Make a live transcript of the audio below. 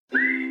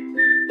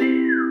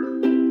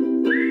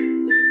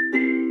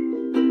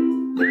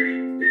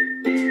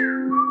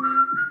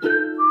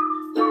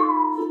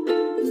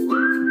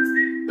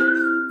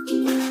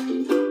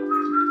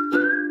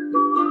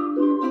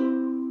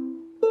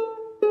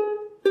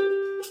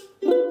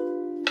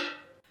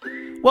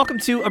Welcome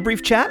to A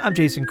Brief Chat. I'm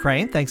Jason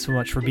Crane. Thanks so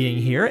much for being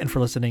here and for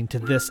listening to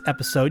this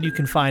episode. You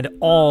can find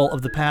all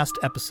of the past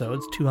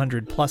episodes,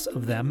 200 plus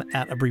of them,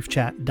 at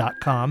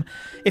abriefchat.com.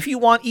 If you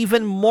want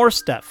even more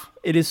stuff,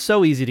 it is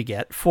so easy to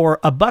get. For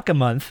 $1 a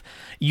month,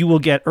 you will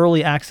get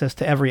early access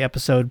to every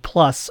episode,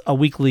 plus a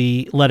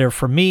weekly letter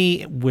from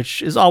me,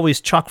 which is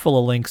always chock full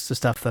of links to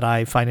stuff that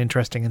I find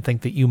interesting and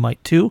think that you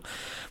might too.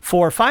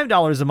 For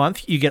 $5 a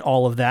month, you get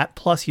all of that,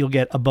 plus you'll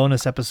get a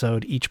bonus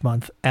episode each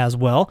month as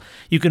well.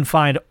 You can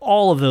find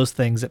all of those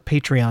things at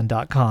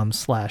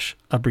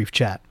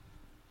patreon.com/abriefchat.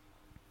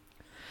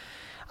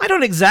 I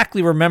don't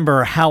exactly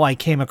remember how I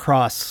came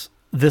across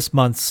this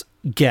month's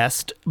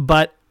guest,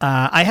 but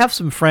I have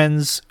some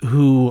friends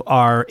who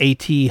are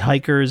AT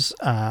hikers,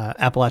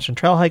 Appalachian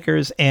trail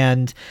hikers,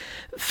 and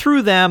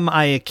through them,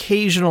 I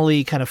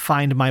occasionally kind of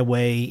find my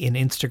way in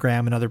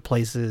Instagram and other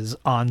places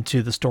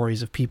onto the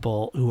stories of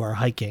people who are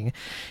hiking.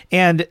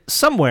 And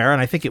somewhere,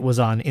 and I think it was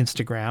on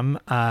Instagram,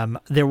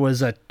 there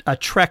was a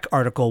Trek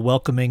article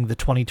welcoming the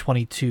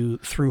 2022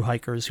 thru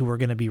hikers who were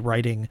going to be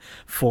writing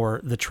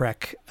for the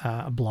Trek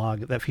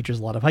blog that features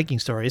a lot of hiking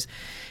stories.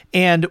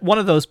 And one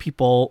of those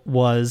people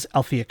was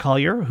Althea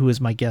Collier, who is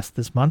my guest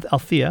this month.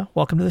 Althea,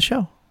 welcome to the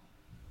show.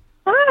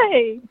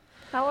 Hi.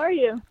 How are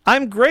you?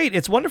 I'm great.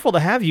 It's wonderful to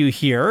have you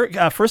here.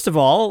 First of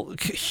all,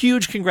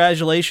 huge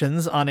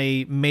congratulations on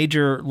a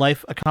major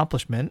life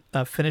accomplishment,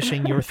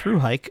 finishing your thru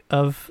hike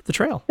of the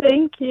trail.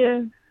 Thank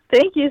you.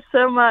 Thank you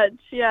so much.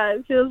 Yeah,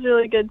 it feels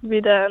really good to be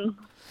done.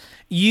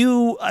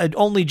 You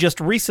only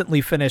just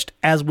recently finished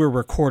as we're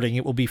recording.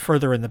 It will be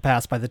further in the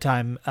past by the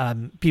time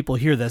people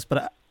hear this,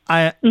 but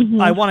I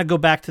want to go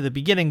back to the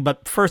beginning.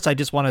 But first, I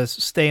just want to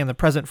stay in the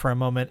present for a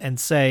moment and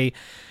say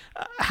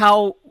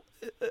how,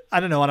 I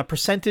don't know, on a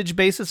percentage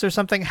basis or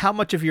something, how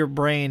much of your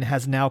brain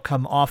has now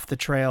come off the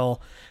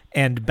trail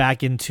and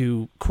back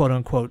into quote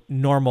unquote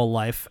normal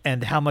life,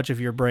 and how much of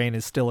your brain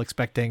is still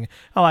expecting,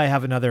 oh, I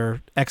have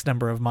another X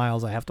number of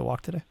miles I have to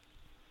walk today?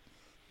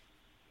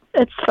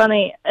 It's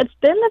funny. It's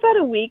been about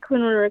a week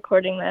when we're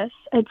recording this.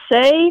 I'd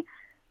say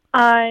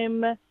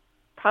I'm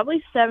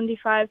probably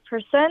 75%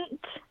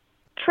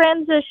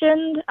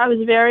 transitioned. I was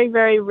very,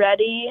 very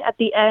ready at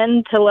the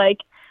end to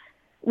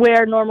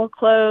wear normal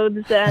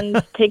clothes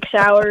and take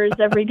showers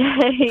every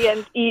day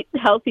and eat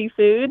healthy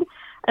food.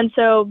 And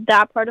so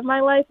that part of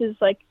my life is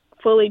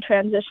fully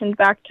transitioned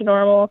back to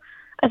normal.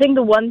 I think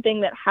the one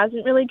thing that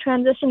hasn't really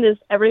transitioned is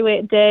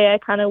every day I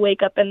kind of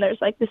wake up and there's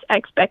this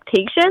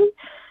expectation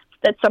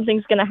that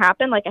something's going to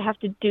happen. I have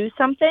to do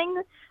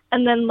something.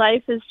 And then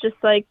life is just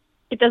it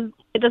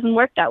doesn't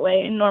work that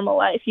way in normal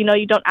life.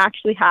 You don't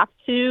actually have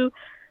to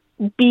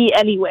be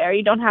anywhere.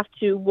 You don't have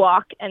to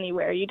walk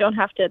anywhere. You don't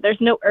have to,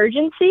 there's no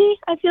urgency,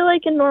 I feel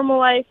in normal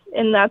life,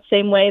 in that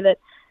same way that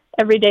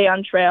every day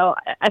on trail,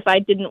 if I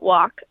didn't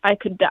walk, I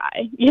could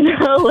die,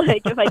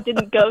 if I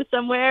didn't go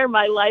somewhere,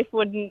 my life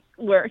wouldn't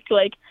work.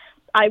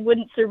 I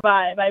wouldn't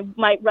survive. I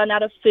might run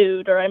out of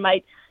food, or I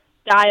might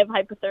die of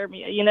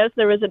hypothermia, so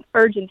there was an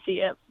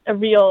urgency, a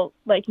real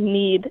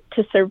need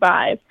to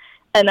survive.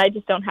 And I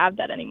just don't have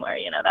that anymore.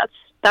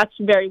 That's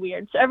very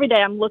weird. So every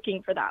day I'm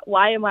looking for that.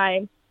 Why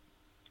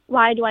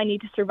do I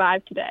need to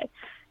survive today?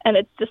 And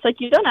it's just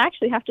you don't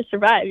actually have to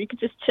survive. You could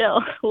just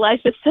chill.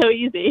 Life is so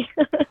easy.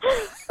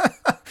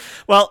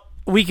 Well,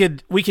 we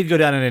could go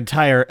down an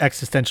entire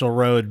existential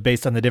road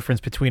based on the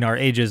difference between our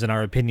ages and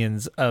our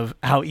opinions of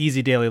how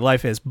easy daily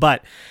life is.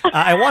 But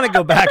I want to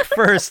go back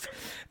first.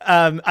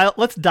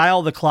 Let's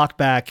dial the clock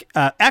back.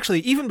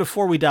 Actually, even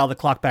before we dial the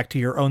clock back to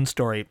your own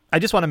story, I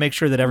just want to make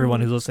sure that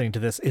everyone who's listening to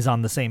this is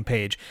on the same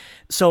page.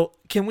 So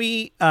can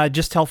we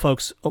just tell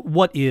folks,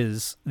 what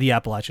is the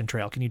Appalachian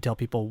Trail? Can you tell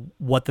people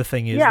what the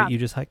thing is that you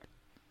just hiked?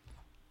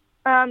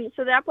 So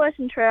the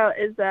Appalachian Trail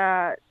is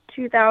a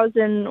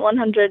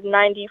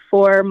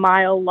 2,194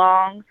 mile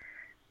long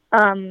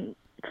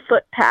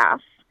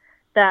footpath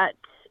that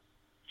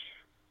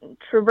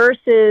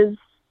traverses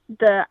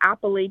the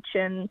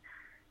Appalachian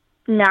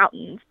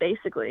mountains,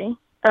 basically,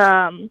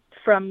 from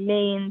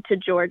Maine to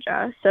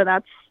Georgia. So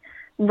that's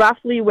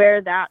roughly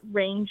where that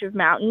range of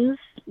mountains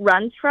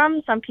runs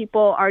from. Some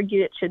people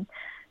argue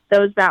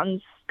those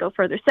mountains go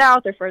further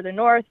south or further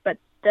north, but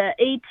the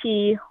AT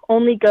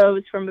only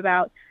goes from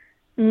about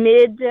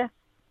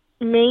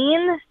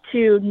mid-Maine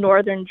to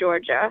northern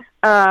Georgia.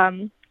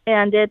 And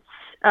it's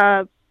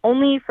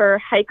only for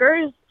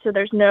hikers, so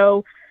there's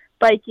no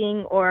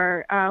biking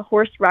or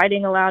horse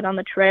riding allowed on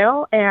the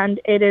trail. And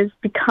it has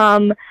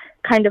become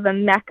kind of a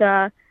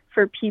mecca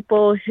for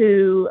people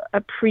who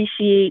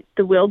appreciate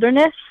the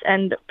wilderness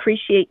and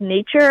appreciate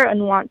nature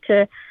and want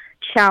to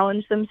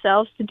challenge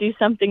themselves to do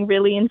something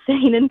really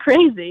insane and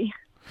crazy.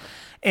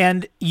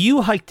 And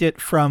you hiked it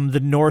from the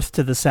north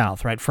to the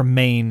south, right? From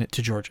Maine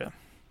to Georgia.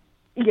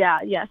 Yeah.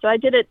 So I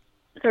did it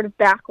sort of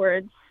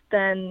backwards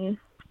than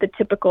the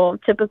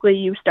typically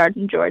you start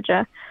in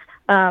Georgia.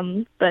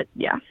 But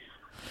yeah.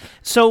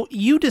 So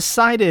you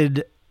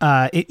decided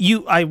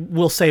I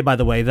will say, by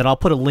the way, that I'll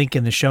put a link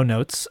in the show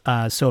notes.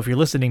 So if you're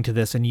listening to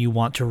this and you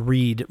want to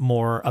read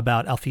more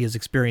about Althea's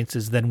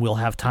experiences, then we'll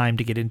have time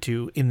to get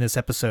into in this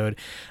episode.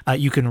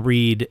 You can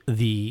read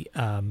the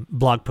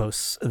blog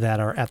posts that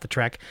are at the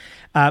trek.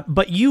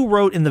 But you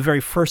wrote in the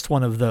very first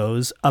one of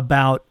those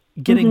about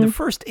getting the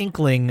first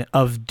inkling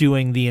of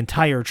doing the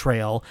entire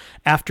trail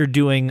after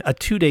doing a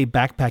 2-day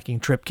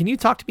backpacking trip. Can you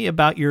talk to me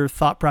about your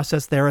thought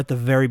process there at the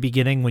very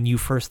beginning when you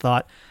first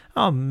thought,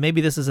 oh, maybe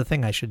this is a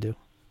thing I should do?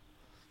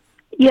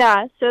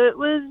 Yeah, so it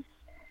was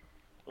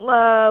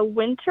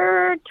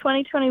winter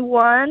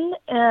 2021,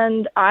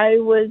 and I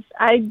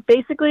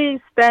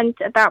basically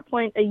spent at that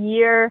point a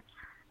year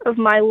of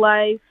my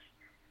life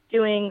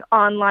doing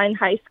online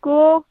high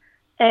school,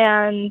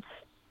 and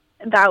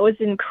that was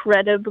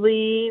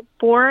incredibly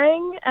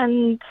boring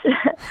and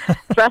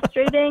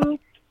frustrating.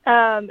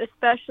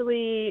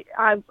 Especially,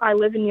 I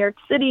live in New York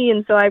City,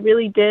 and so I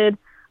really did,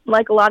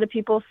 like a lot of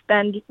people,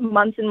 spend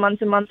months and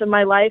months and months of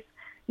my life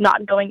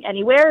not going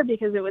anywhere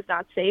because it was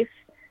not safe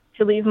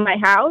to leave my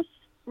house,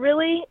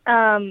 really.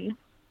 And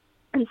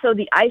so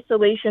the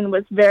isolation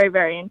was very,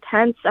 very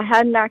intense. I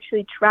hadn't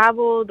actually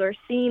traveled or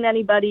seen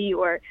anybody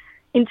or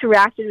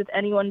interacted with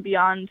anyone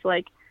beyond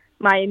like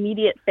my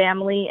immediate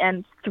family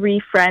and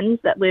 3 friends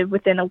that live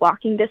within a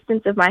walking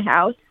distance of my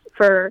house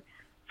for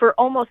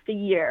almost a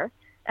year.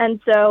 And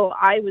so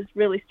I was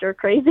really stir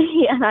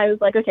crazy, and I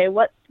was like, okay,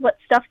 what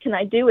stuff can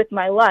I do with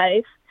my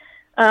life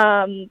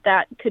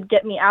that could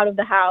get me out of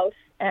the house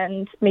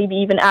and maybe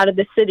even out of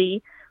the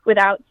city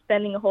without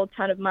spending a whole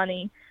ton of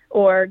money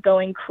or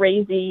going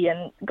crazy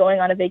and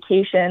going on a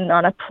vacation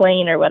on a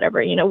plane or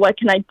whatever. You know, what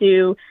can I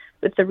do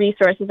with the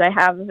resources I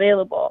have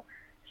available?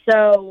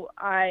 So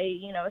I,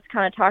 was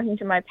kind of talking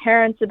to my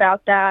parents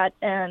about that.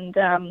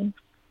 And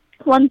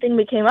one thing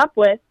we came up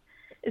with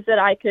is that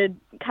I could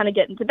kind of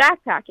get into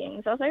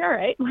backpacking. So I was like, all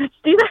right, let's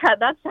do that.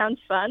 That sounds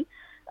fun.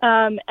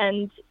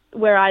 And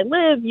where I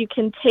live, you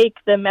can take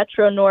the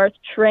Metro North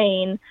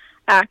train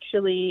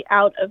actually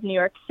out of New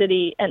York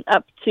City and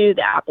up to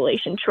the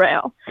Appalachian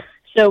Trail.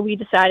 So we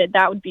decided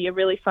that would be a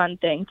really fun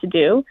thing to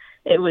do.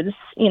 It was,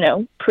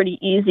 pretty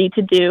easy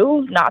to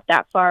do, not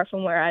that far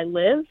from where I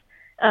live.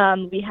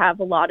 We have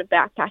a lot of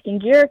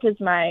backpacking gear because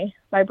my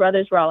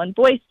brothers were all in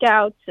Boy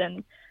Scouts,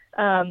 and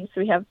so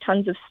we have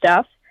tons of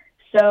stuff.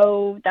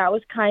 So that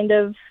was kind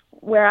of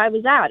where I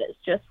was at, is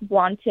just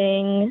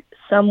wanting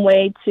some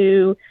way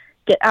to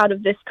get out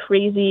of this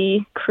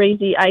crazy,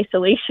 crazy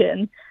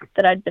isolation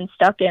that I'd been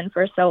stuck in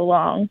for so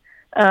long.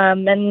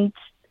 And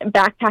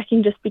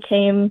backpacking just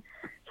became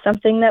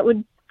something that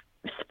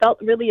felt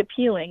really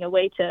appealing, a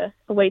way to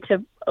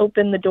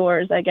open the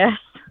doors, I guess.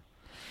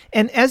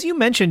 And as you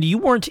mentioned, you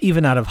weren't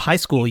even out of high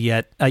school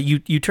yet.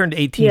 You turned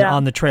 18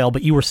 on the trail,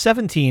 but you were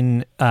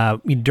 17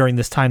 during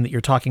this time that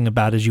you're talking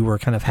about as you were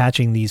kind of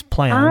hatching these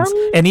plans,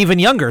 and even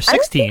younger,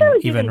 16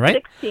 even,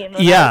 right? 16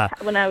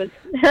 when I was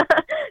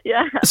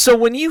yeah. So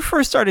when you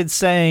first started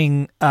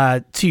saying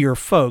to your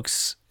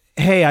folks,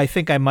 hey, I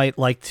think I might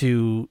like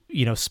to,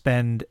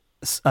 spend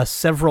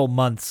several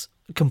months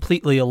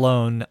completely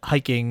alone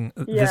hiking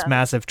this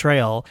massive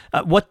trail,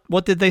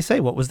 what did they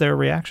say? What was their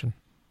reaction?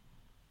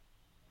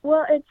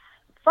 Well, it's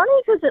funny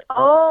because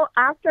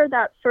after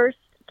that first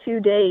 2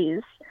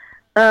 days,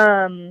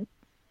 I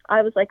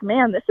was like,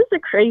 man, this is a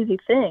crazy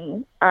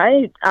thing.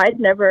 I'd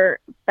never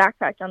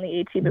backpacked on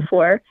the AT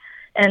before.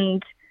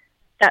 And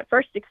that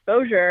first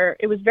exposure,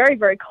 it was very,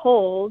 very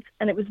cold,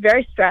 and it was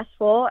very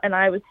stressful, and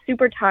I was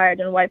super tired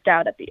and wiped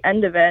out at the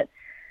end of it.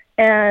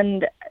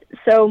 And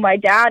so my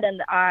dad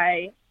and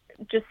I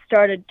just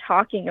started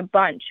talking a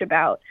bunch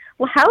about,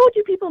 well, how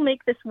do people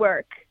make this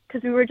work?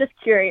 Because we were just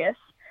curious.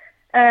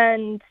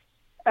 And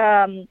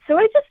so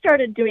I just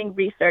started doing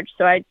research.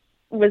 So I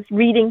was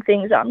reading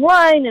things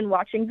online and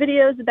watching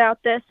videos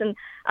about this, and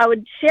I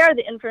would share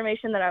the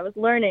information that I was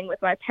learning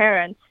with my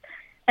parents.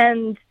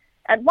 And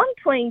at one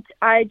point,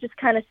 I just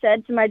kind of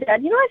said to my dad, I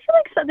feel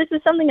like this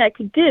is something I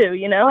could do.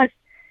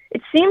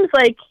 It seems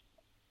like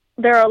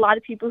there are a lot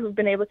of people who've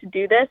been able to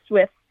do this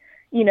with,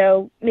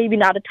 maybe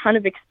not a ton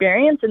of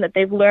experience, and that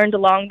they've learned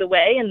along the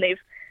way, and they've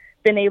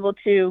been able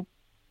to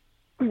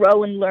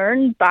grow and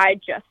learn by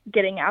just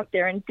getting out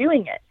there and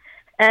doing it.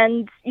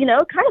 And, it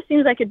kind of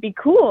seems like it'd be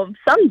cool.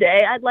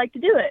 Someday I'd like to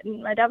do it.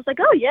 And my dad was like,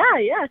 oh,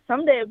 yeah,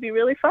 someday it'd be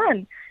really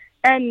fun.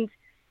 And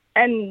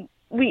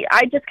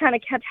I just kind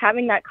of kept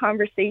having that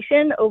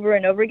conversation over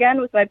and over again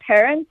with my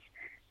parents.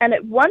 And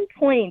at one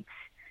point,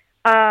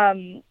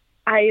 I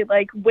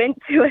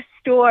went to a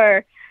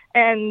store,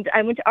 and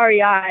I went to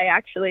REI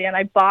actually, and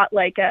I bought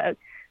a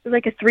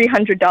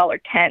 $300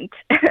 tent.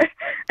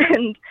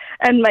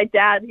 and my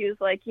dad, he was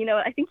like,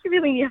 I think you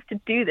really have to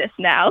do this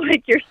now.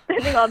 Like, you're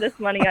spending all this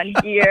money on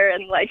gear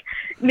and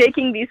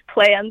making these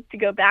plans to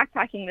go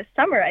backpacking this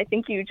summer. I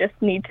think you just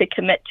need to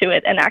commit to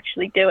it and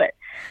actually do it.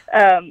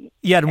 And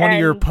one of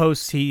your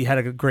posts, he had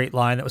a great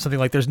line that was something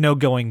like, there's no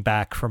going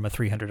back from a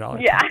 $300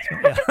 tent. Yeah,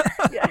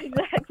 yeah,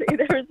 exactly.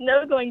 There was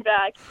no going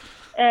back.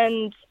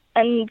 And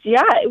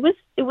yeah, it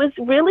was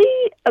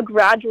really a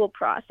gradual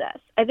process.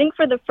 I think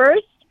for the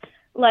first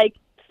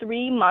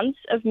 3 months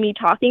of me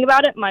talking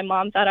about it, my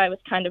mom thought I was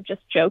kind of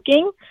just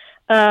joking,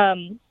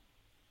 and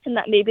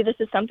that maybe this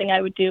is something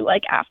I would do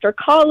like after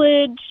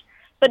college.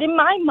 But in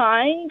my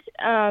mind,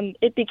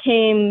 it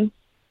became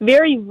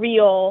very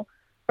real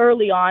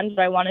early on that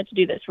I wanted to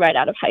do this right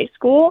out of high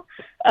school.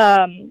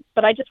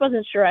 But I just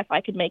wasn't sure if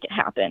I could make it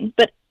happen.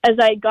 But as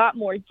I got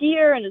more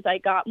gear and as I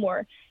got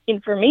more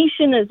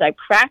information, as I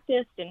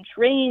practiced and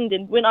trained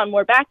and went on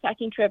more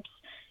backpacking trips,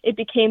 it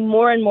became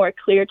more and more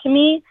clear to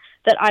me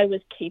that I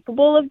was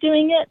capable of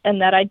doing it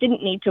and that I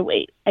didn't need to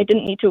wait. I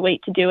didn't need to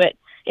wait to do it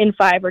in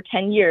 5 or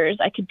 10 years.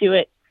 I could do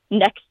it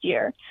next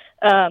year.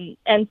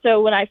 And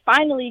so when I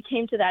finally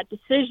came to that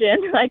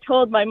decision, I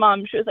told my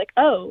mom. She was like,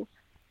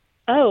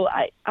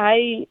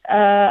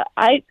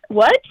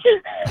 what?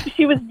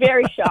 She was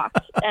very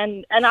shocked,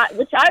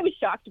 which I was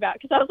shocked about,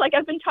 because I was like,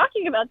 I've been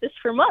talking about this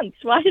for months.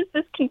 Why is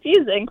this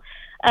confusing?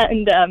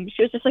 And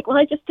she was just like, well,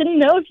 I just didn't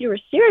know if you were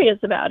serious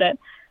about it.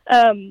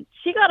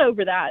 She got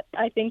over that.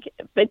 I think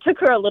it took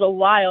her a little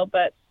while,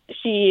 but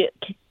she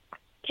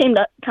came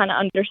to kind of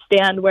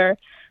understand where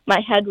my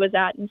head was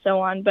at and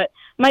so on. But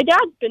my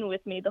dad's been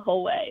with me the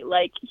whole way.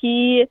 Like,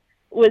 he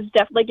was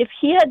like, if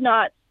he had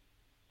not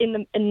in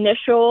the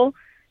initial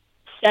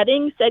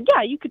setting said,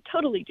 yeah, you could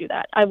totally do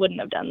that, I wouldn't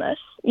have done this.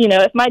 You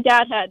know, if my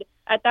dad had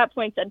at that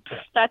point said,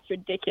 that's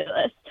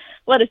ridiculous,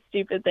 what a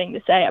stupid thing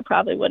to say, I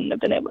probably wouldn't have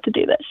been able to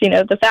do this. You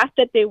know, the fact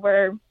that they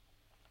were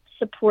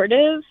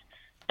supportive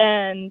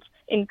and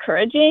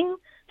encouraging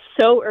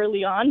so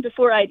early on,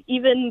 before I'd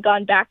even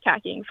gone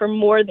backpacking for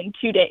more than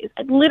 2 days.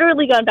 I'd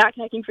literally gone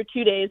backpacking for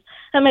 2 days,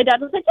 and my dad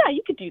was like, yeah,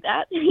 you could do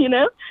that, you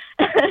know?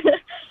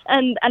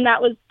 and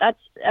that was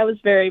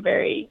very,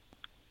 very,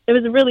 it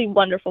was a really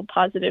wonderful,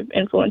 positive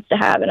influence to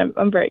have, and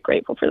I'm very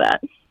grateful for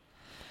that.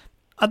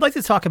 I'd like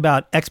to talk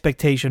about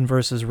expectation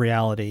versus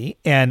reality,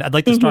 and I'd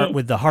like to start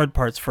with the hard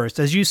parts first.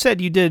 As you said,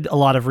 you did a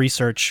lot of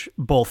research,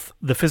 both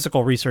the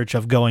physical research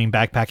of going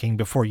backpacking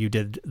before you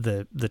did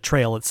the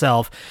trail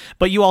itself,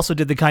 but you also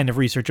did the kind of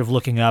research of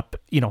looking up,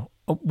 you know,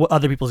 what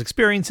other people's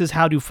experiences,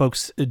 how do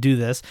folks do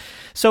this?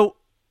 So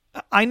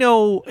I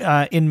know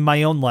in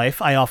my own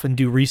life, I often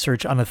do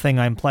research on a thing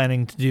I'm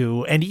planning to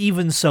do, and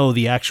even so,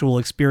 the actual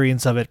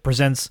experience of it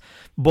presents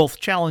both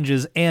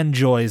challenges and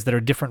joys that are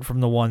different from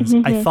the ones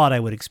I thought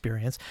I would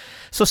experience.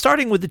 So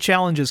starting with the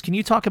challenges, can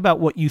you talk about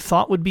what you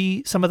thought would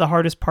be some of the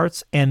hardest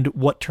parts and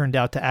what turned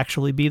out to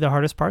actually be the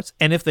hardest parts?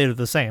 And if they're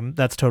the same,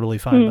 that's totally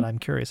fine, but I'm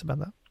curious about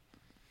that.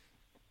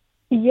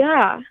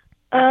 Yeah.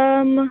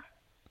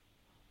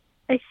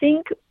 I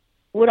think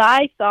what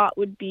I thought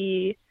would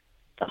be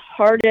the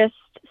hardest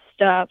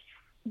stuff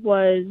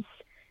was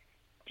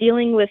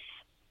dealing with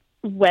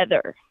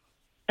weather.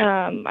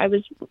 I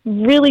was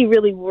really,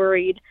 really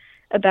worried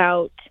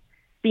about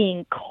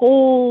being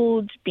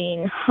cold,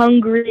 being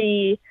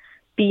hungry,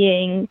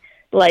 being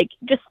like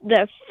just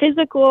the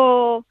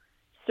physical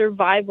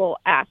survival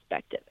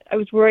aspect of it. I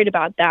was worried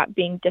about that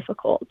being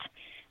difficult.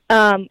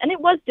 And it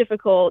was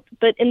difficult,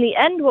 but in the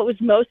end, what was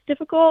most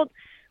difficult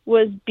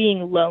was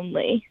being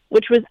lonely,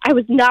 which I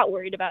was not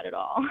worried about at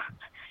all.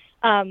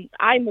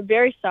 I'm a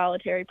very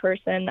solitary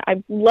person.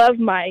 I love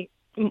my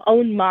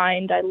own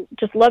mind. I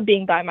just love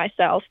being by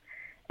myself,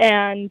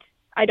 and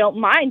I don't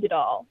mind at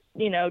all,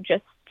 you know,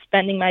 just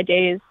spending my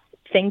days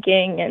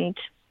thinking and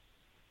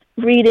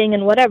reading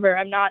and whatever.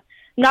 I'm not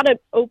an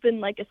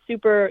open, like a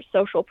super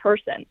social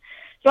person.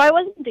 So I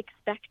wasn't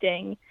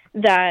expecting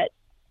that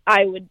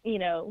I would, you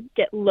know,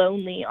 get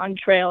lonely on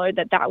trail, or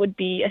that would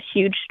be a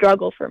huge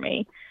struggle for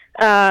me.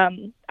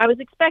 I was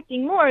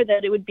expecting more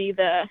that it would be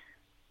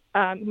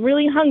I'm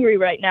really hungry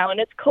right now, and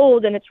it's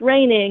cold, and it's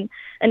raining,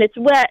 and it's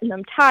wet, and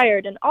I'm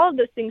tired, and all of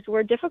those things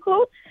were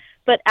difficult.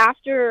 But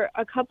after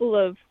a couple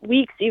of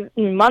weeks,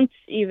 even months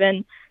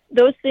even,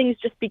 those things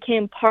just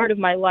became part of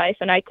my life,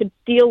 and I could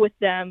deal with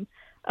them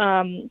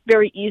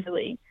very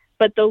easily.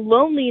 But the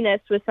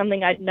loneliness was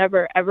something I'd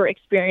never, ever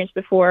experienced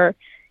before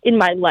in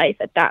my life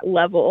at that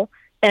level,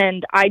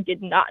 and I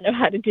did not know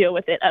how to deal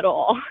with it at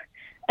all.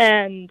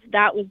 And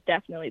that was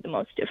definitely the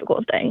most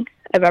difficult thing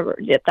I've ever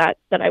did that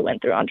I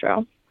went through on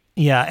trail.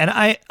 Yeah, and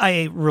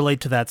I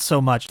relate to that so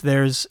much.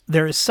 There is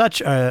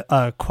such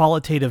a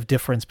qualitative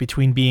difference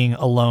between being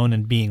alone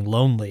and being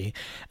lonely,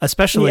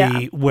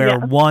 especially where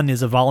one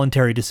is a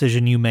voluntary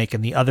decision you make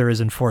and the other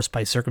is enforced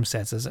by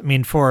circumstances. I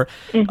mean, for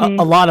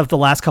a lot of the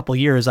last couple of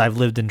years, I've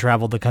lived and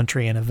traveled the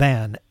country in a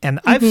van, and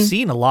I've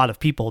seen a lot of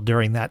people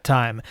during that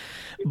time,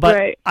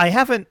 but I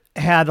haven't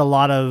had a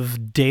lot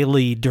of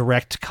daily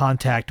direct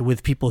contact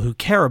with people who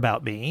care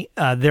about me.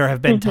 There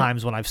have been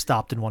times when I've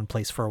stopped in one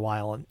place for a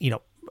while and, you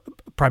know,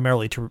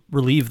 primarily to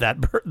relieve that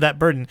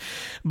burden.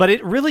 But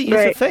it really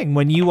is a thing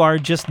when you are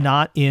just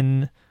not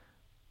in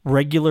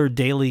regular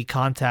daily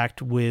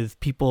contact with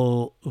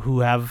people who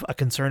have a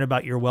concern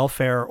about your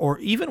welfare, or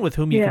even with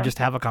whom you can just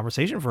have a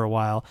conversation for a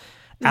while.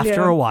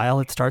 After a while,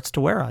 it starts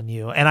to wear on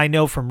you. And I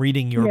know from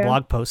reading your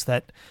blog post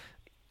that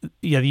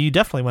you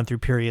definitely went through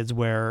periods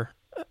where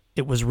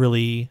it was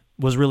really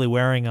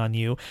wearing on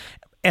you.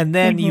 And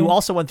then you Mm-hmm.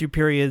 also went through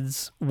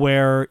periods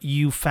where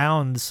you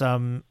found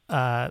some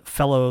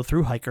fellow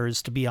thru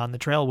hikers to be on the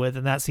trail with,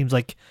 and that seems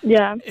like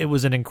Yeah. it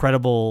was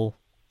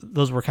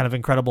those were kind of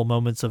incredible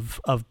moments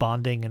of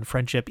bonding and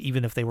friendship,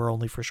 even if they were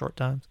only for short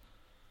times.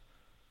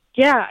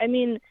 Yeah, I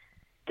mean,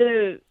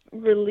 the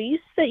release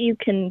that you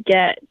can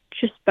get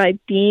just by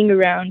being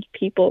around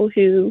people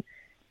who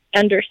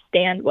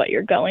understand what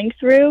you're going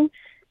through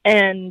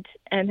and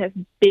have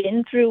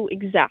been through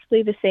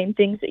exactly the same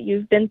things that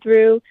you've been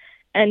through,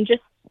 and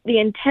just the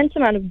intense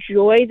amount of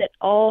joy that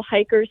all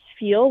hikers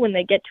feel when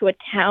they get to a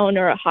town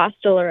or a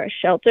hostel or a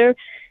shelter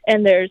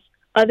and there's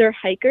other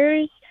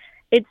hikers.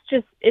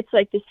 It's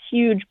like this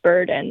huge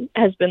burden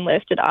has been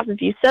lifted off of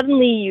you.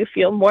 Suddenly you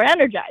feel more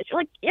energized.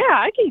 You're like, yeah,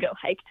 I can go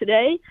hike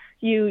today.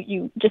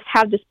 You just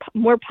have this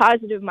more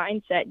positive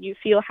mindset. You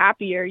feel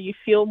happier. You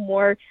feel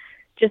more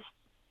just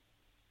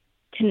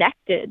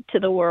connected to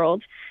the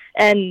world.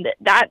 And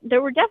that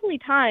there were definitely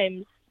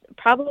times,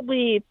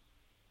 probably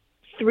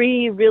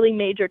 3 really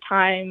major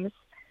times,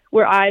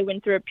 where I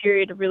went through a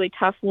period of really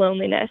tough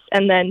loneliness,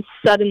 and then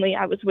suddenly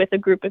I was with a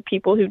group of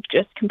people who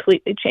just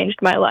completely changed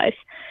my life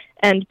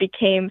and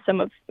became some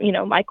of,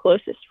 my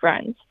closest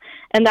friends.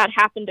 And that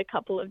happened a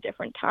couple of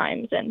different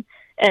times, and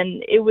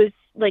it was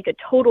like a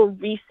total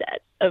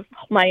reset of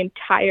my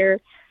entire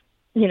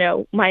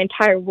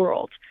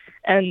world.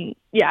 And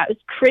yeah, it was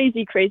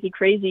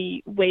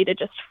crazy way to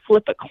just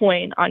flip a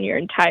coin on your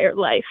entire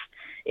life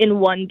in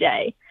one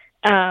day.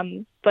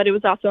 But it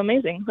was also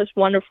amazing. It was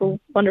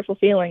wonderful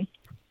feeling.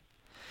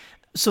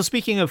 So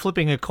speaking of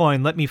flipping a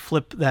coin, let me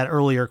flip that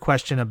earlier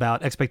question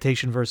about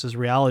expectation versus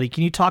reality.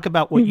 Can you talk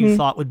about what you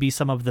thought would be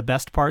some of the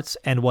best parts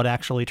and what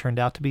actually turned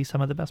out to be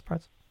some of the best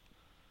parts?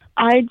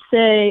 I'd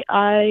say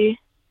I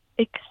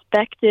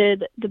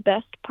expected the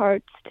best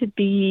parts to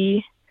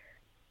be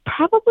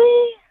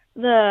probably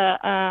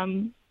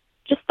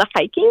just the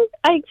hiking.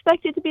 I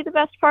expected to be the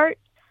best part.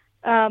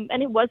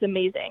 And it was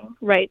amazing,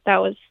 right? That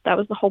was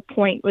the whole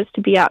point, was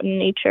to be out in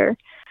nature.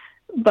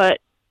 But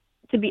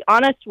to be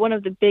honest, one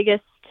of the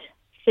biggest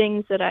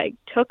things that I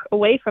took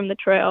away from the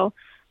trail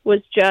was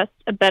just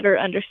a better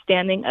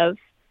understanding of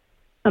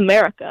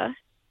America,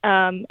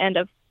 and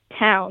of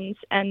towns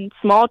and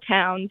small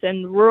towns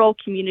and rural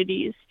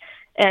communities.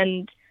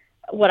 And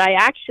what I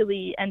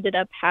actually ended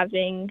up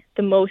having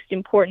the most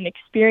important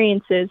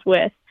experiences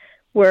with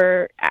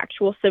were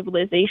actual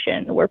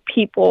civilization, were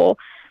people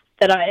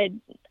that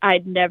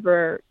I'd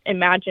never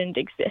imagined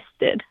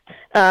existed,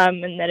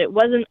 and that it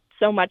wasn't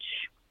so much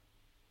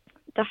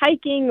the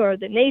hiking or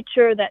the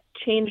nature that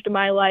changed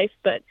my life,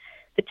 but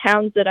the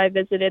towns that I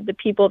visited, the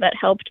people that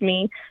helped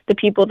me, the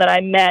people that I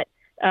met,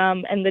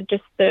 and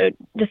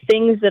the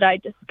things that I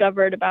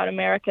discovered about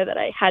America that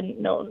I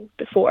hadn't known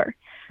before.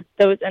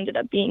 Those ended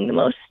up being the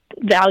most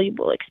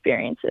valuable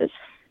experiences.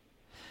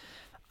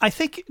 I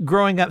think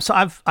growing up, so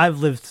I've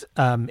lived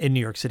in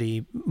New York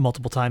City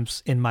multiple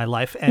times in my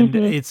life, and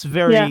it's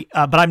very,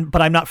 but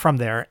I'm not from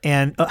there.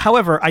 And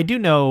however, I do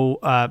know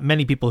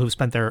many people who've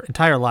spent their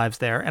entire lives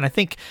there, and I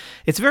think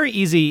it's very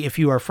easy if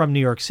you are from New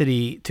York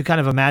City to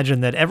kind of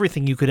imagine that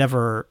everything you could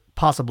ever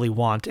possibly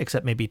want,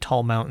 except maybe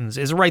tall mountains,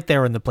 is right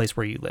there in the place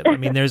where you live. I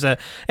mean, there's an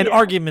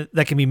argument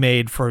that can be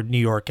made for New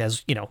York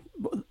as,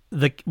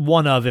 the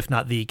one of, if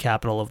not the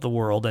capital of the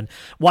world, and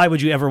why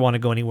would you ever want to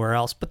go anywhere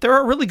else? But there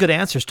are really good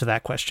answers to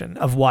that question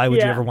of why would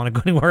you ever want to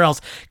go anywhere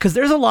else? Because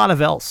there's a lot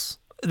of else.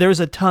 There's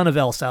a ton of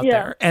else out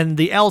there, and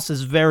the else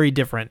is very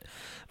different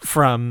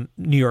from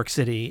New York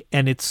City,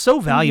 and it's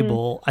so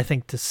valuable, I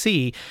think, to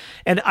see.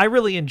 And I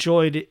really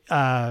enjoyed,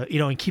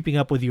 in keeping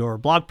up with your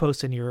blog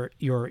posts and your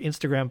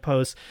Instagram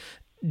posts,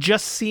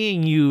 just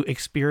seeing you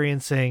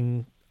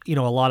experiencing a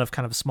lot of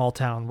kind of small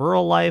town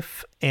rural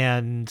life.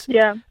 And,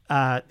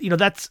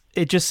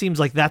 it just seems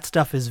like that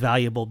stuff is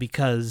valuable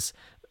because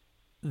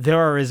there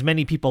are as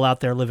many people out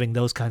there living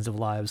those kinds of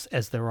lives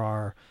as there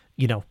are,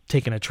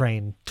 taking a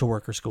train to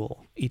work or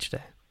school each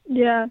day.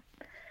 Yeah.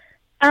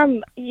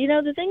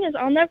 The thing is,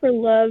 I'll never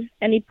love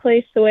any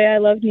place the way I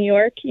love New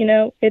York.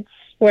 It's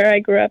where I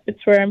grew up.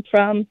 It's where I'm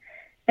from.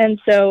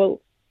 And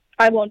so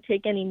I won't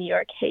take any New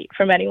York hate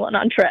from anyone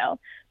on trail.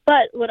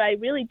 But what I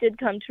really did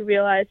come to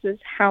realize is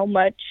how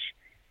much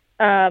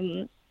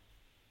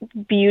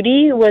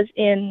beauty was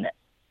in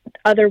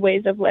other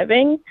ways of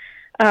living.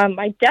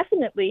 I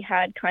definitely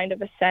had kind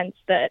of a sense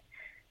that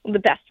the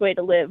best way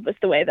to live was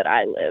the way that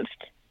I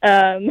lived.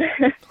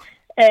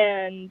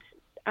 And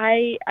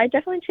I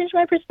definitely changed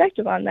my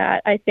perspective on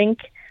that. I think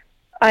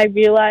I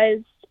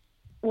realized,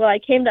 I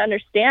came to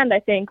understand, I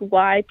think,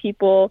 why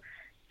people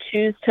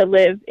choose to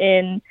live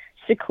in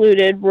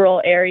secluded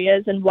rural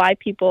areas and why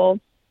people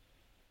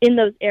in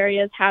those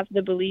areas have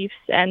the beliefs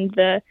and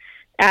the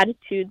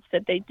attitudes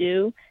that they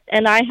do.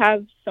 And I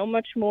have so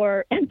much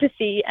more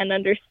empathy and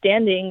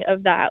understanding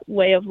of that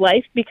way of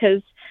life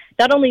because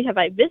not only have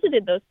I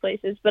visited those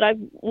places, but I've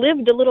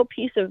lived a little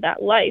piece of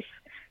that life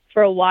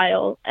for a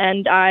while.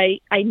 And I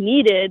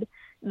needed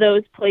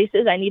those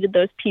places. I needed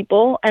those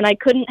people. And I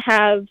couldn't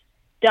have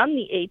done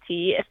the AT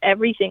if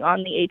everything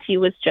on the AT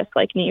was just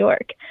like New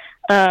York.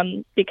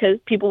 because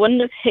people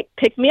wouldn't have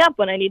picked me up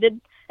when I needed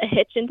a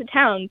hitch into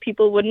town.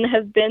 People wouldn't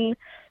have been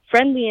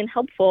friendly and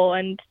helpful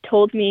and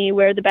told me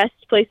where the best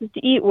places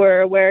to eat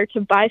were, where to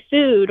buy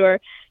food,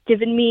 or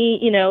given me,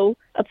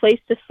 a place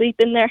to sleep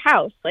in their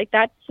house. Like,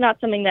 that's not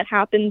something that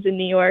happens in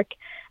New York.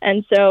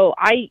 And so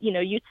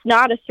it's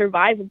not a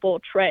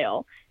survivable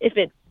trail if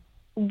it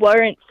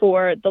weren't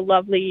for the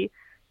lovely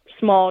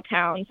small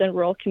towns and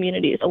rural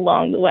communities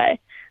along the way.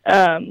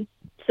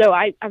 So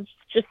I've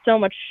just so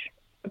much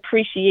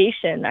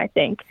appreciation, I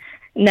think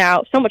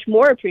now, so much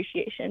more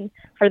appreciation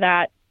for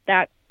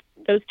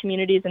those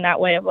communities and that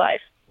way of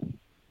life.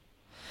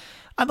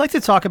 I'd like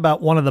to talk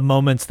about one of the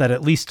moments that,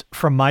 at least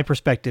from my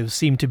perspective,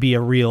 seemed to be a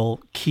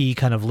real key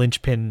kind of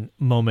linchpin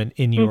moment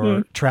in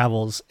your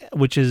travels,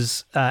 which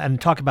is, and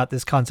talk about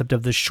this concept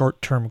of the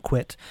short-term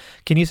quit.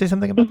 Can you say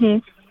something about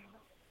that?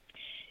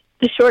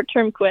 The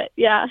short-term quit,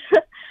 yeah.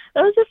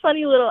 That was a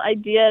funny little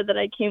idea that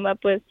I came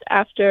up with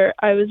after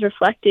I was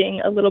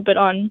reflecting a little bit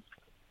on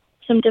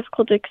some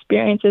difficult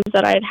experiences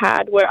that I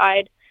had where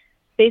I'd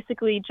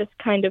basically just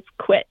kind of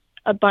quit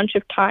a bunch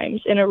of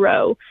times in a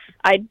row.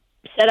 I'd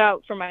set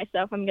out for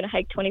myself, I'm going to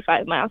hike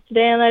 25 miles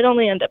today, and I'd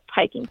only end up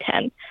hiking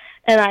 10.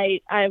 And I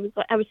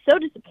was so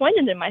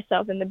disappointed in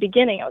myself in the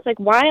beginning. I was like,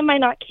 why am I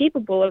not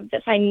capable of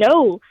this? I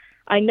know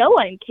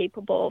I'm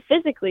capable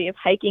physically of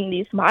hiking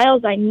these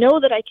miles. I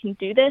know that I can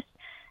do this.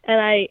 And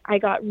I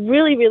got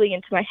really, really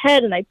into my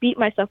head, and I beat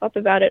myself up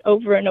about it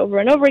over and over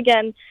and over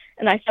again.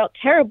 And I felt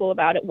terrible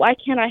about it. Why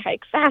can't I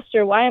hike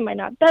faster? Why am I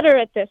not better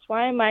at this?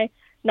 Why am I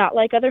not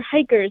like other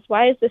hikers?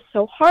 Why is this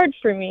so hard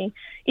for me,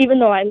 even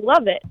though I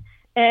love it?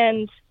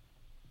 And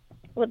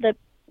what the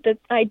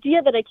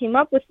idea that I came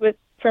up with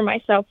for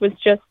myself was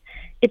just,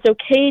 it's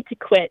okay to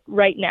quit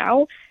right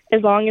now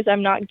as long as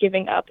I'm not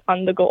giving up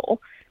on the goal.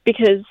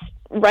 Because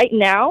right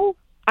now,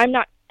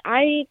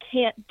 I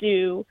can't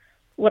do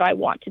what I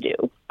want to do.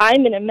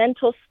 I'm in a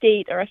mental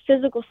state or a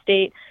physical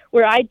state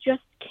where I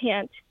just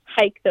can't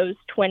hike those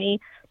 20,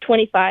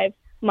 25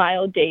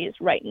 mile days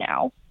right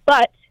now.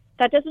 But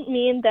that doesn't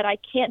mean that I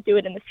can't do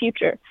it in the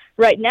future.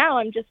 Right now,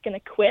 I'm just going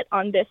to quit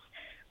on this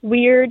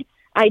weird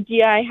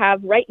idea I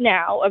have right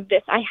now of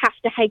this, I have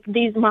to hike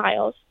these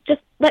miles.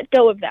 Just let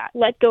go of that.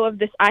 Let go of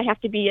this, I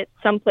have to be at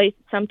some place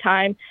at some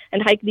time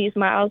and hike these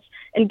miles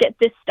and get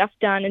this stuff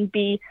done and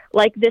be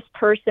like this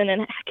person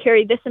and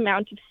carry this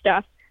amount of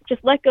stuff.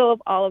 Just let go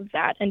of all of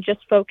that and just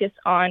focus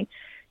on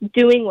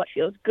doing what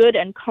feels good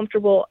and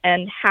comfortable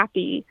and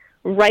happy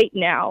right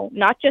now,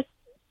 not just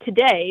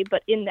today,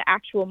 but in the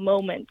actual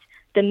moment,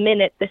 the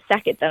minute, the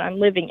second that I'm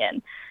living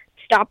in.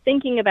 Stop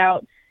thinking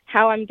about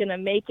how I'm going to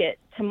make it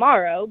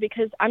tomorrow,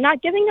 because I'm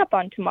not giving up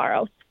on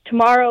tomorrow.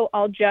 Tomorrow,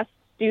 I'll just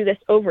do this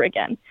over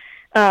again.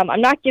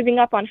 I'm not giving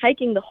up on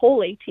hiking the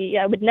whole AT.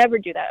 I would never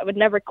do that. I would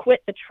never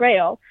quit the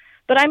trail,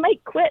 but I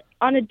might quit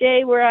on a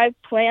day where I've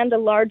planned a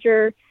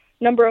larger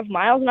number of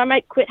miles, and I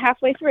might quit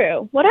halfway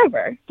through,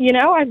 whatever.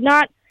 I've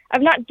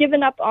not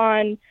given up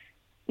on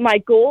my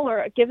goal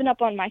or given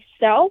up on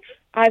myself.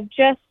 I've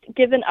just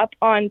given up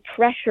on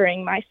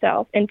pressuring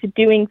myself into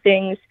doing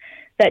things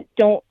that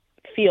don't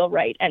feel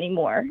right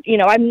anymore.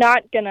 I'm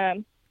not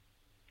gonna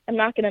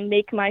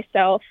make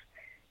myself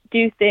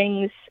do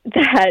things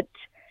that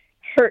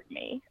hurt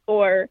me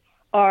or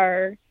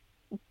are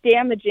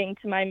damaging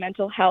to my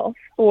mental health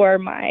or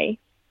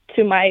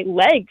to my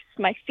legs,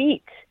 my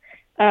feet,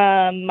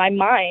 my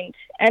mind,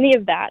 any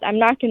of that. I'm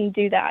not going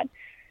to do that.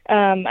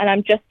 And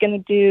I'm just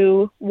going to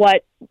do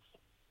what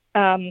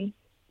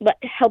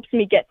helps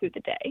me get through the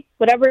day.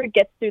 Whatever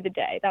gets through the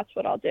day, that's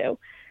what I'll do.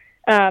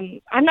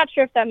 I'm not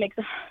sure if that makes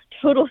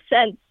total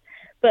sense,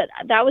 but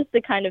that was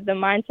the kind of the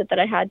mindset that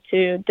I had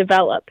to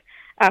develop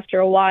after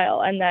a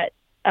while. And that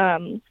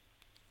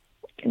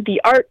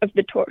the art of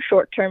the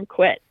short-term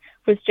quit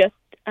was just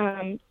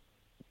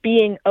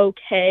being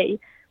okay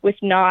with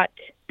not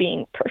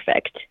being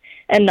perfect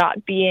and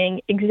not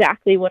being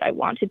exactly what I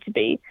wanted to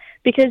be.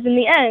 Because in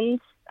the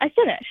end, I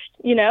finished.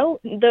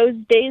 Those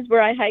days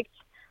where I hiked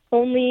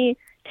only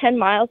 10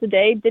 miles a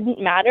day didn't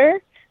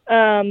matter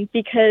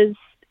because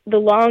the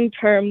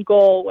long-term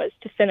goal was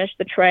to finish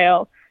the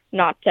trail,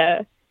 not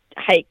to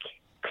hike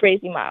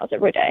crazy miles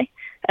every day.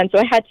 And so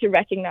I had to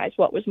recognize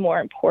what was more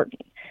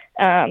important.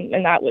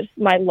 And that was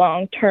my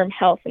long-term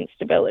health and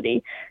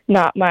stability,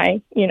 not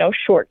my,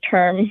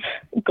 short-term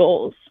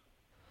goals.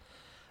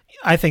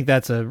 I think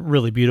that's a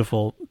really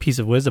beautiful piece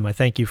of wisdom. I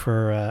thank you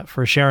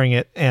for sharing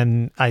it.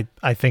 And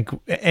I think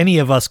any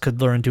of us could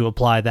learn to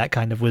apply that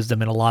kind of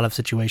wisdom in a lot of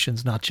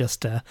situations, not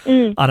just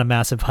on a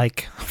massive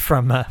hike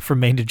from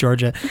Maine to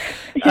Georgia.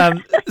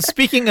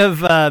 Speaking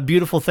of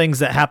beautiful things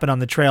that happen on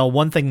the trail,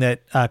 one thing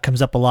that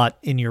comes up a lot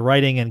in your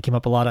writing and came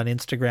up a lot on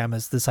Instagram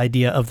is this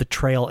idea of the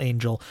trail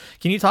angel.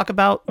 Can you talk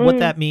about what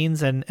that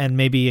means and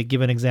maybe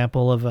give an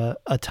example of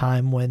a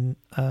time when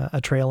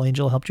a trail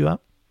angel helped you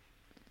out?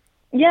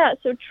 Yeah,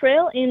 so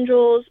trail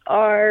angels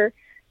are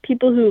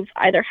people who've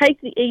either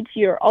hiked the AT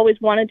or always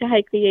wanted to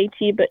hike the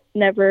AT but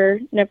never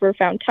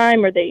found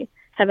time, or they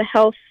have a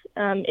health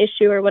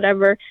issue or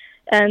whatever,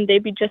 and they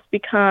just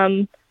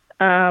become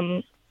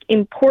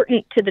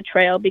important to the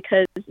trail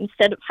because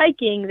instead of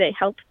hiking, they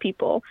help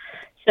people.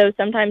 So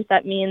sometimes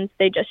that means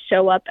they just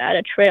show up at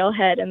a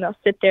trailhead and they'll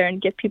sit there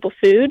and give people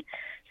food.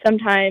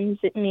 Sometimes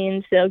it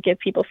means they'll give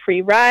people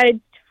free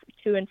rides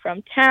to and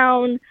from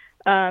town.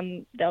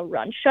 They'll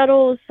run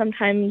shuttles.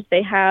 Sometimes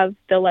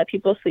they'll let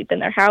people sleep in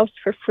their house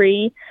for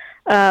free.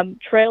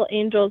 Trail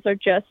angels are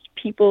just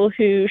people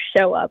who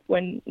show up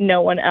when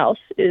no one else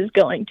is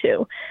going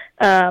to,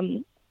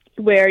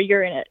 where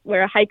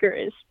a hiker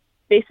is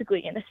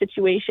basically in a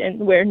situation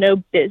where no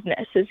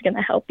business is going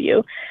to help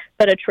you,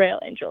 but a trail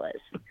angel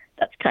is.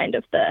 That's kind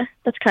of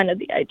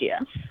the idea.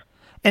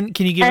 And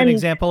can you give an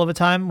example of a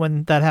time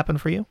when that happened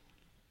for you?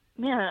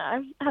 Man,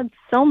 I've had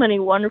so many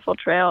wonderful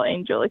trail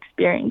angel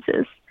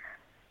experiences.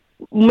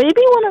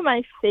 Maybe one of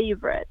my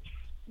favorites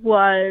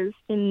was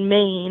in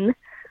Maine.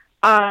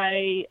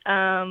 I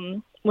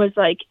was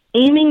like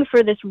aiming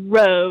for this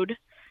road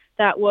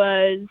that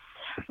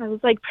I was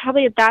like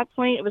probably at that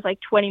point it was like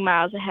 20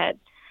 miles ahead,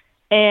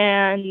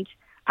 and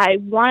I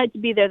wanted to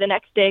be there the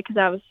next day because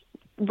I was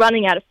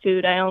running out of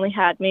food. I only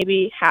had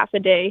maybe half a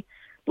day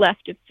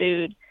left of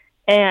food,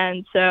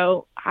 and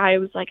so I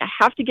was like, I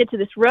have to get to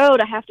this road.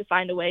 I have to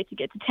find a way to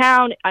get to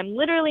town. I'm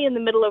literally in the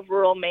middle of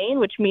rural Maine,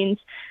 which means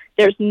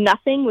there's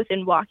nothing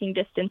within walking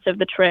distance of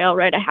the trail,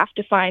 right? I have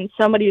to find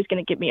somebody who's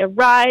going to give me a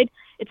ride.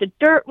 It's a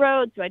dirt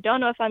road, so I don't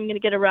know if I'm going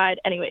to get a ride.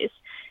 Anyways,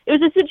 it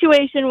was a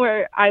situation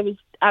where I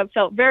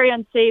felt very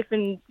unsafe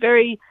and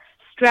very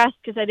stressed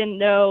because I didn't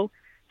know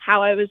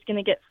how I was going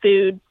to get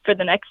food for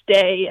the next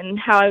day and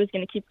how I was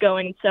going to keep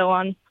going and so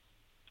on.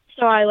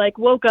 So I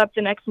woke up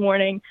the next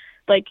morning,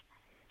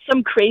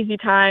 some crazy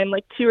time,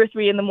 2 or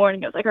 3 in the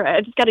morning. I was like, all right,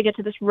 I just got to get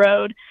to this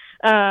road.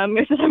 Since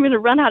I'm going to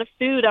run out of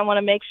food, I want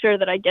to make sure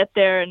that I get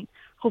there, and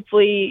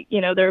hopefully,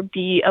 there'll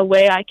be a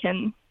way I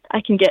can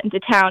get into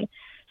town.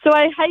 So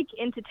I hike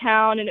into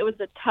town, and it was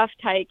a tough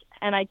hike,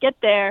 and I get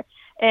there,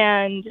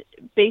 and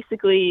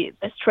basically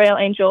this trail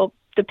angel,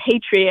 the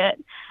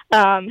Patriot,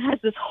 has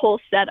this whole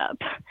setup.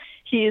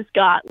 He's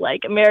got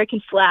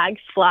American flags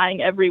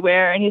flying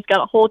everywhere, and he's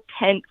got a whole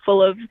tent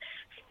full of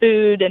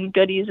food and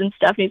goodies and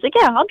stuff. And he's like,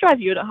 yeah, I'll drive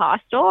you to a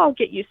hostel. I'll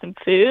get you some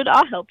food.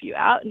 I'll help you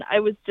out. And I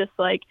was just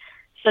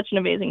such an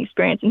amazing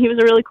experience. And he was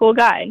a really cool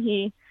guy.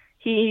 And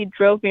he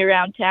drove me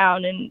around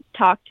town and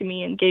talked to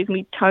me and gave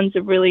me tons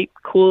of really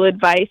cool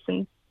advice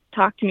and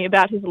talked to me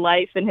about his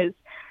life and his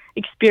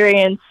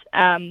experience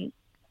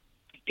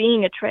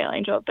being a trail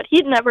angel. But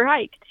he'd never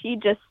hiked. He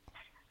just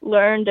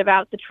learned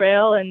about the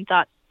trail and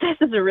thought, this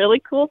is a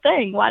really cool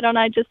thing. Why don't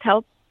I just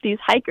help these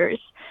hikers?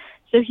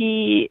 So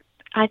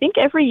I think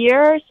every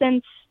year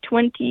since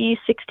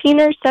 2016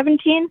 or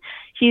 17,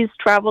 he's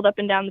traveled up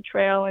and down the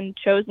trail and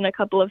chosen a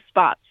couple of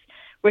spots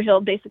where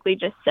he'll basically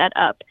just set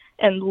up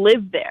and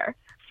live there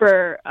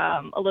for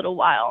a little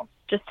while,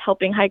 just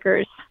helping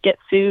hikers get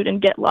food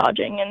and get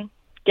lodging and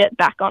get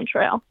back on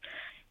trail.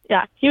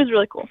 Yeah, he was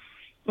really cool.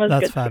 It was a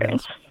good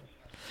fabulous. Experience.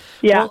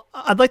 Yeah. Well,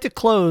 I'd like to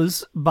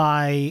close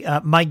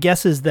by my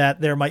guess is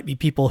that there might be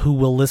people who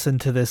will listen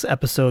to this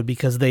episode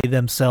because they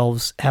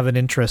themselves have an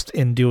interest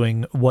in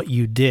doing what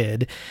you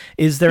did.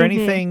 Is there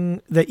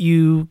anything that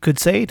you could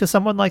say to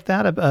someone like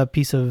that, a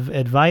piece of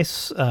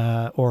advice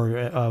or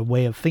a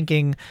way of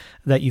thinking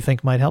that you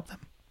think might help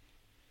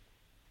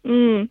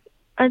them?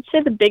 I'd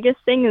say the biggest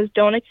thing is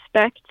don't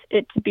expect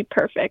it to be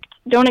perfect.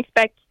 Don't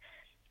expect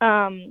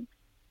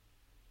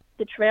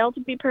the trail to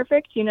be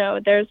perfect.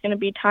 There's going to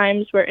be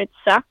times where it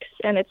sucks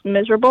and it's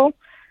miserable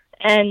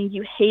and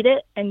you hate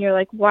it and you're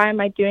like, why am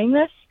I doing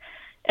this?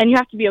 And you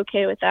have to be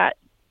okay with that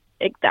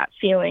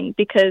feeling,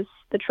 because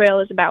the trail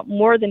is about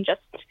more than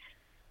just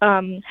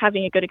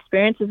having a good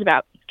experience. It's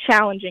about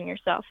challenging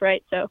yourself,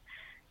 right? So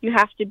you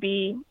have to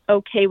be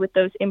okay with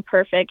those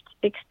imperfect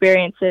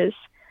experiences.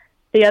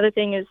 The other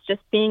thing is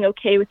just being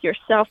okay with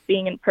yourself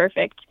being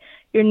imperfect.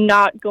 You're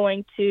not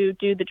going to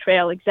do the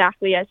trail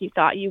exactly as you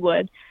thought you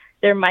would.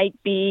 You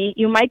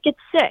might get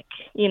sick,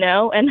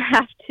 and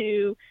have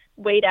to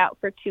wait out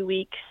for 2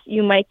 weeks.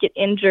 You might get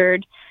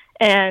injured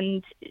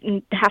and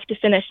have to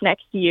finish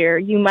next year.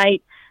 You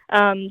might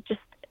just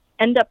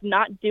end up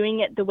not doing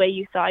it the way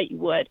you thought you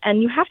would.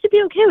 And you have to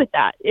be okay with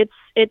that.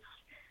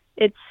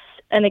 It's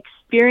an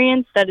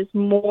experience that is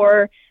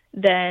more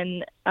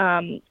than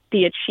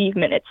the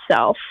achievement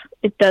itself.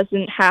 It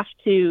doesn't have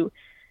to,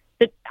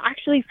 but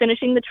actually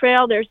finishing the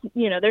trail, there's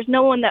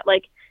no one that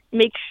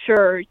make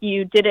sure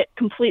you did it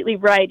completely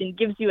right and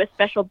gives you a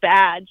special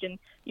badge and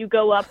you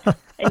go up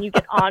and you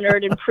get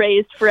honored and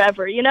praised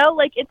forever.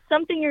 It's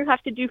something you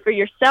have to do for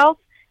yourself,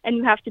 and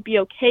you have to be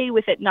okay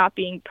with it not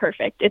being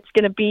perfect. It's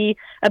going to be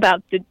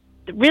about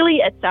really,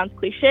 it sounds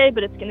cliche,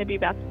 but it's going to be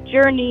about the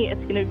journey.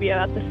 It's going to be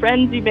about the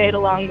friends you made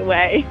along the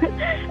way.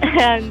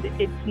 And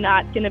it's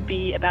not going to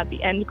be about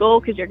the end goal,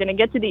 because you're going to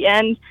get to the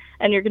end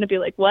and you're going to be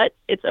like, what?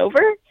 It's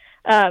over?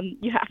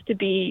 You have to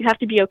be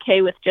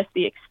okay with just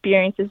the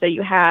experiences that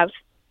you have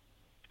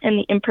and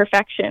the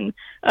imperfection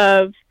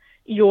of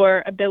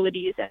your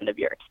abilities and of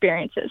your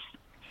experiences.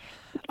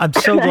 I'm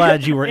so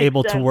glad you were Makes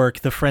able to sense. work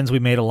the friends we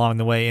made along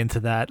the way into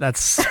that.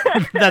 That's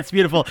that's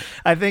beautiful.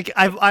 I think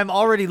I'm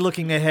already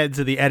looking ahead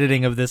to the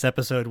editing of this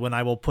episode when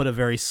I will put a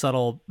very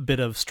subtle bit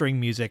of string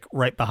music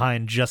right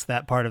behind just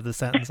that part of the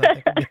sentence. I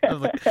think it'd be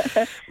lovely.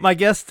 My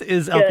guest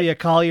is Althea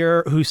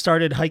Collier, who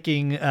started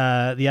hiking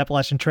the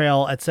Appalachian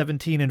Trail at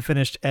 17 and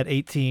finished at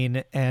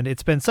 18. And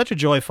it's been such a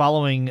joy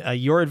following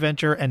your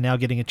adventure and now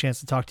getting a chance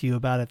to talk to you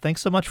about it.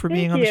 Thanks so much for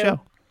being on the show.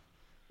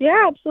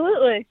 Yeah,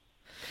 absolutely.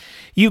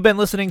 You've been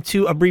listening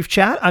to A Brief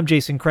Chat. I'm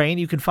Jason Crane.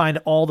 You can find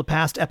all the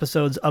past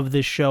episodes of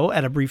this show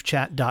at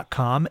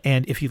abriefchat.com.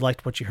 And if you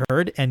liked what you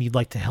heard and you'd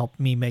like to help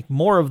me make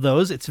more of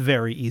those, it's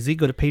very easy.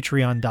 Go to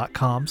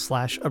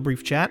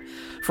patreon.com/abriefchat.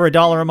 For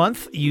 $1 a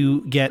month,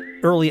 you get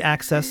early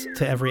access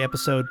to every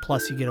episode.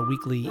 Plus, you get a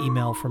weekly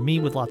email from me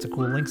with lots of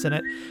cool links in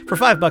it. For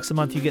 $5 a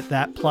month, you get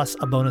that plus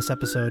a bonus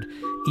episode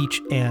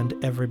each and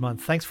every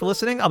month. Thanks for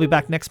listening. I'll be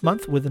back next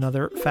month with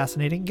another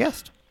fascinating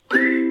guest.